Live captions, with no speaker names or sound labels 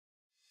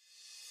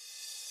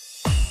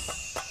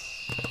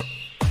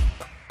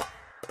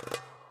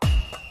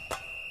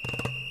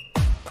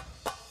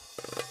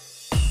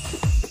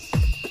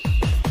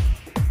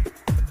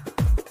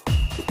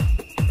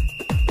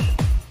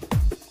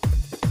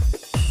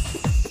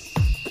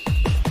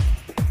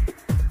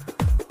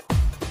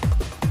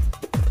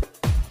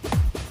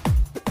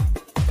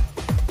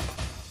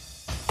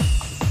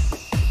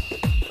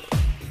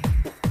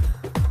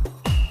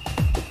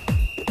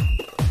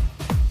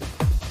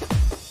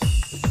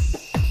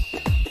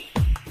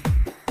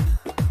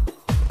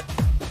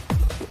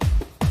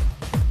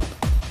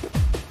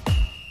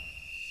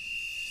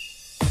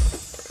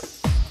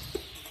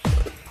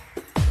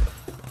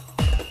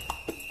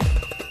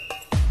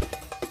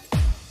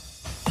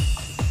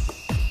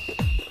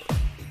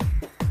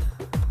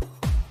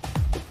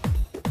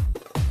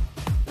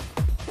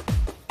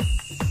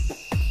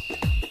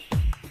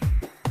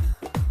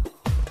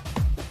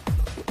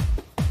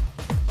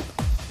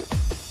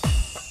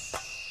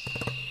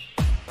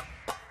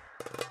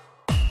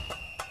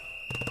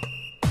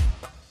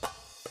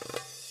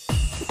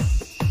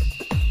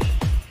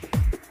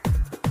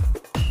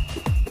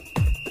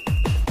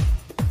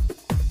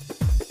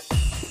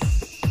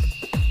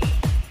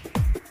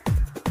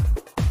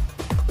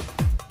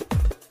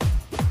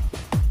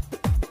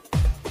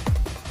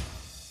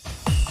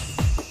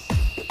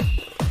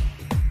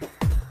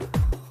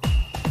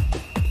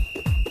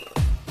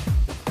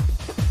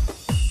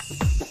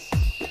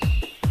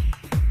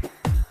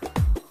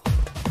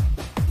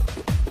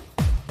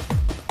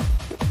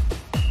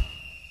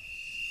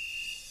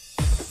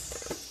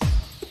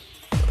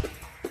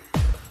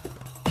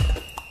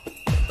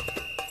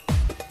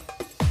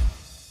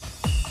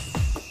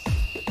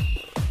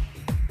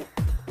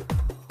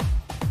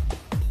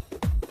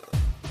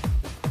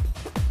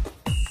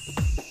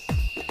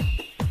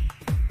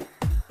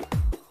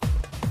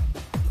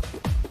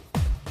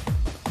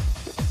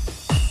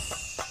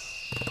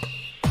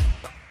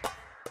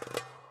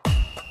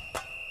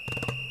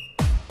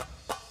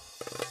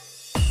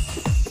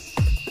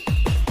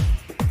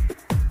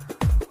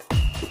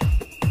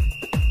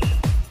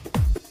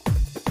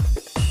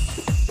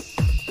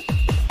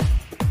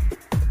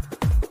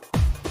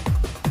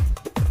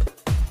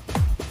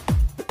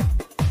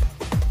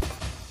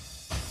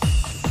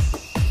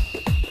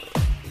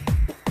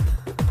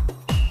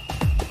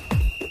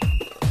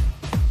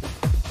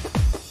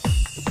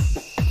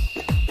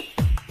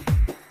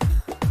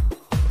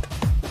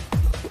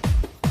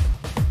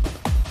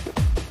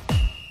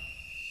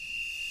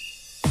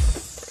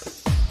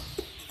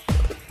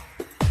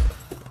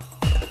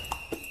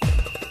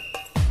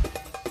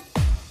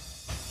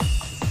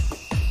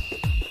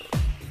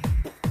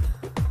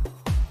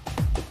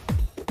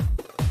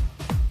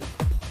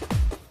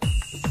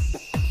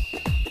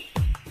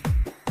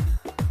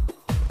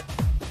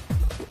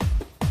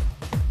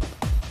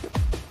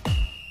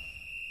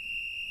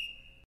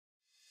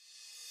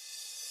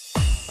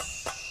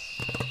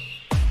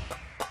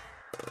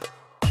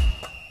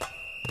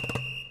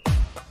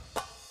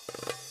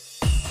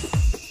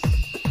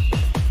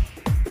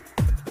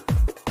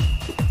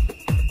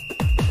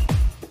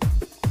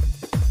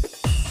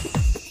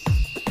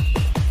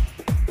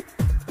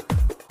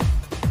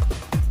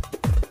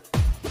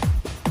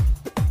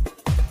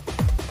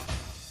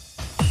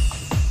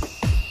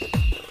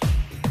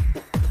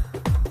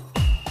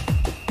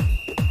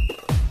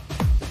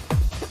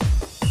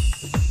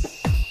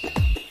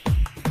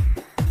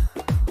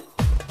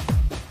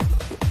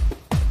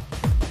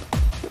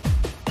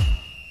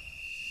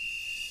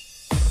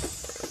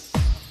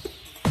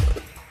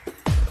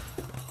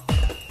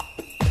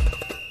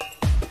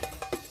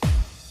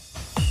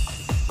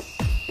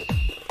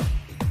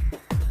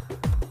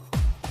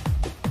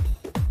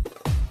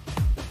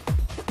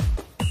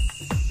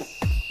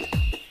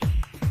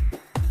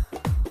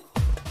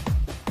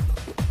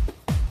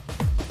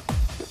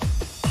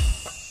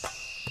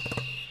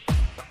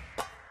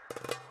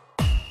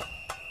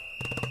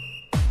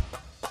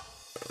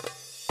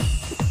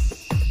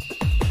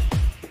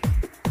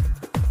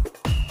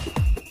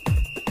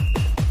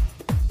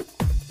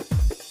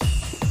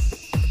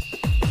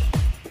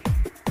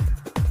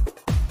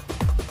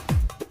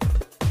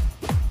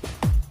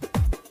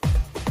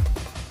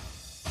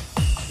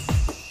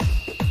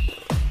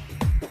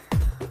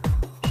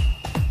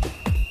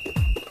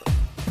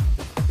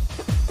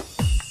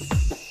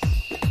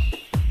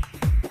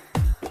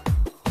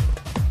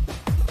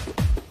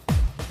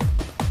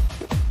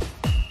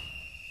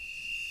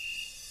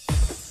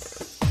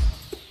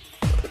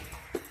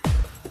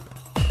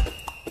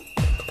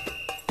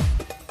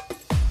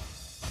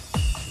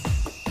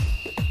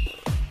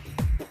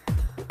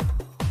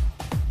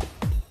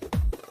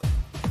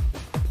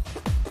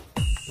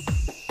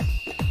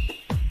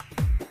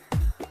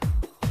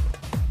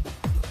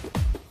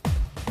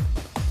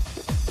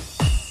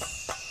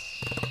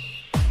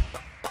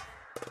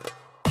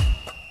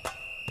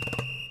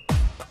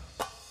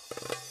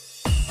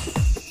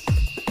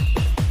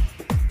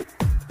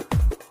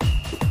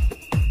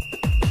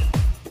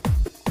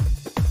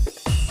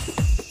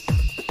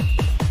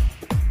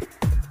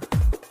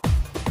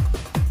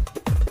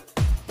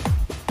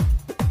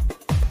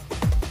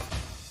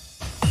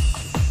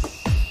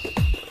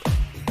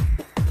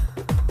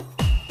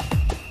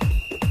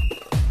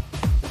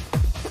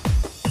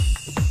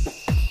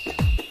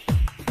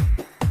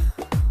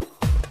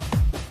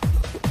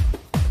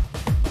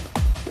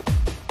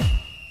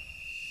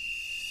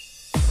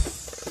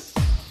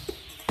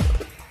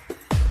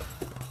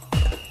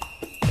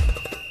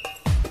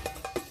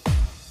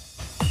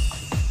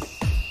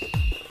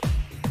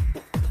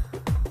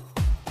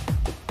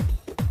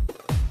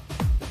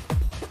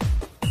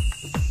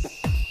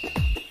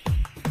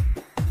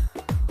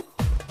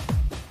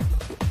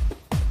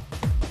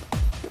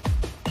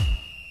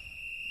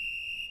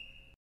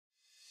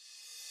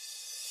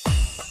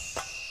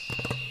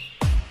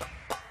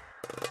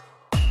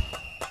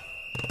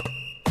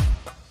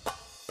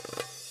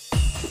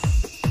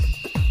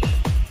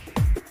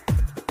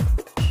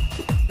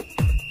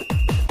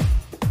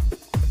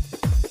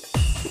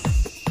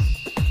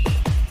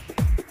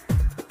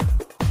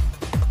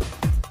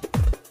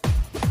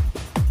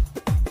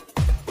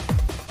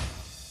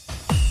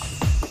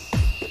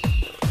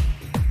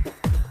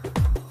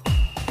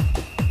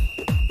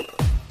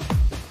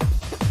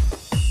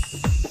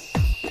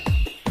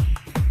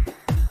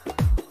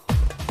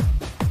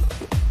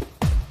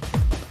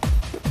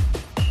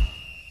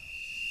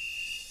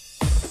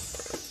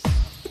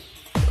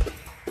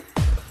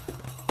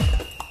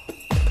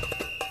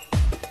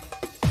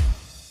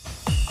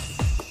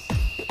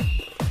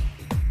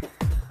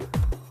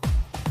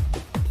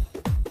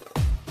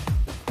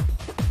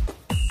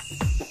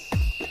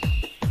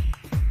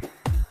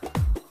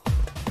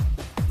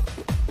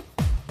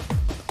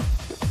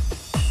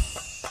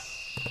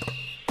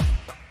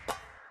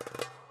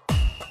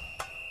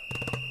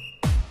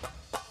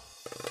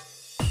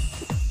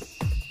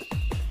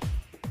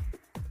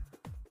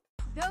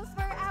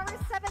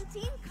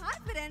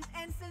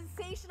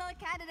sensational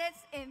candidates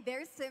in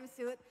their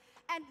swimsuit.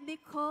 And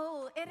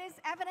Nicole, it is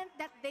evident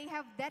that they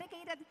have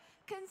dedicated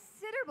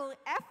considerable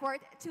effort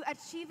to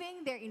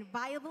achieving their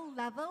inviolable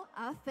level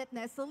of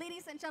fitness. So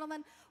ladies and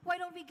gentlemen, why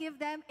don't we give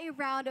them a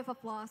round of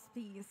applause,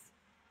 please?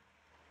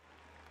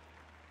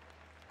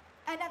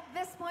 And at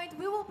this point,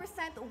 we will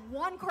present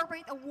one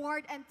corporate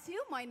award and two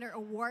minor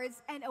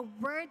awards. And a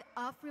word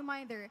of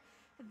reminder,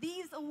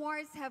 these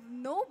awards have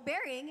no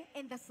bearing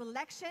in the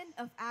selection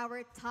of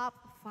our top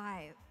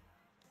 5.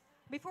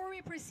 Before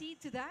we proceed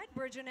to that,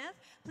 Virgineth,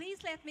 please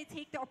let me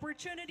take the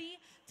opportunity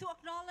to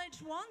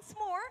acknowledge once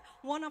more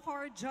one of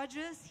our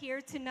judges here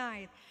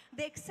tonight,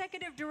 the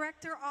Executive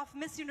Director of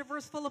Miss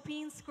Universe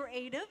Philippines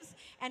Creatives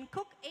and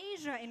Cook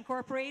Asia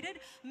Incorporated,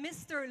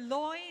 Mr.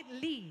 Lloyd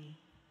Lee,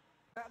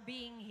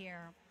 being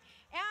here.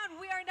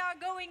 And we are now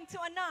going to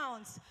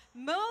announce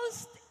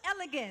Most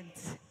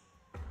Elegant.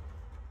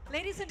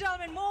 Ladies and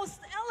gentlemen, Most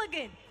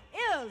Elegant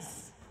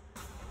is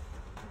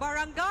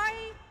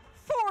Barangay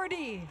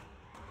 40.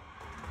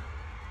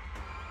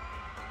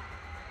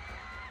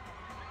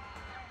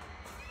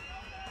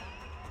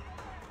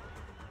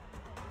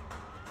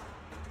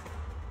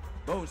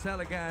 Most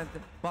Elegant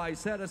by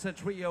Citizen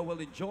Trio will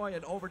enjoy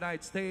an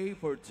overnight stay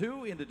for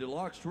 2 in the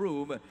deluxe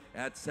room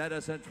at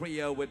Citizen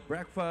Trio with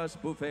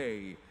breakfast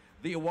buffet.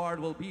 The award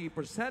will be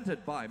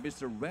presented by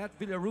Mr. Red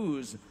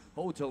Villaruz,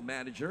 Hotel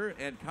Manager,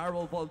 and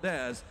Carol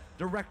Valdez,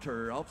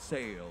 Director of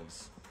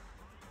Sales.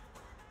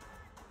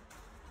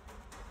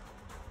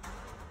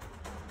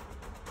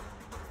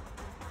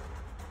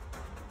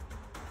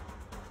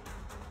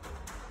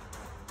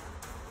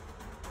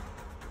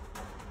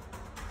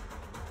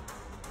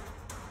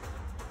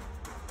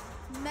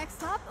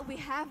 Next up, we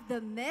have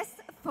the Miss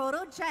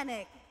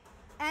Photogenic.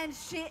 And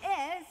she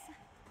is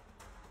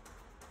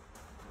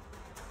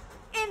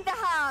in the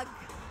hug.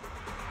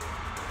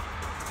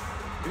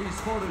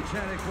 Miss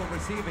Photogenic will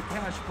receive a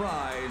cash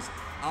prize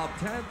of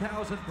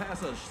 10,000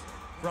 pesos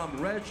from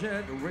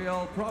Regent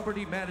Real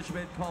Property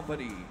Management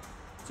Company,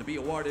 to be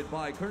awarded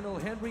by Colonel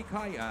Henry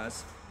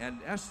Cayas and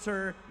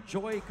Esther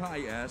Joy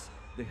Cayas.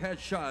 The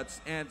headshots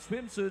and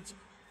swimsuits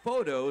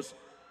photos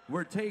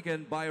were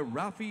taken by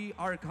Rafi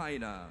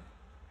Arcaina.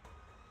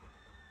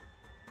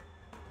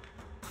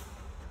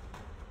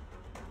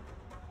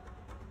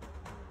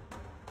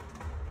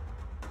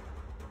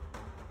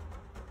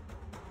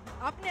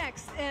 Up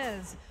next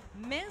is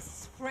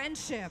Miss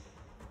Friendship.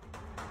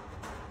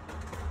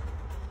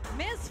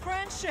 Miss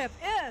Friendship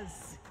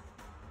is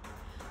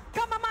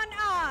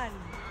Kamaman-an.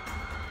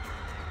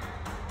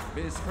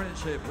 Miss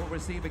Friendship will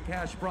receive a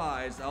cash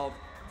prize of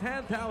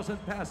 10,000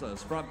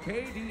 pesos from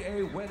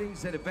KDA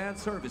Weddings and Event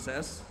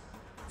Services,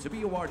 to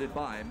be awarded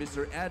by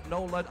Mr. Ed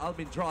Nolan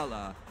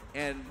Almindrala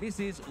and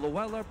Mrs.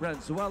 Luella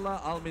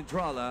Branzuela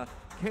Almindrala,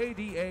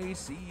 KDA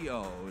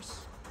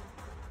CEOs.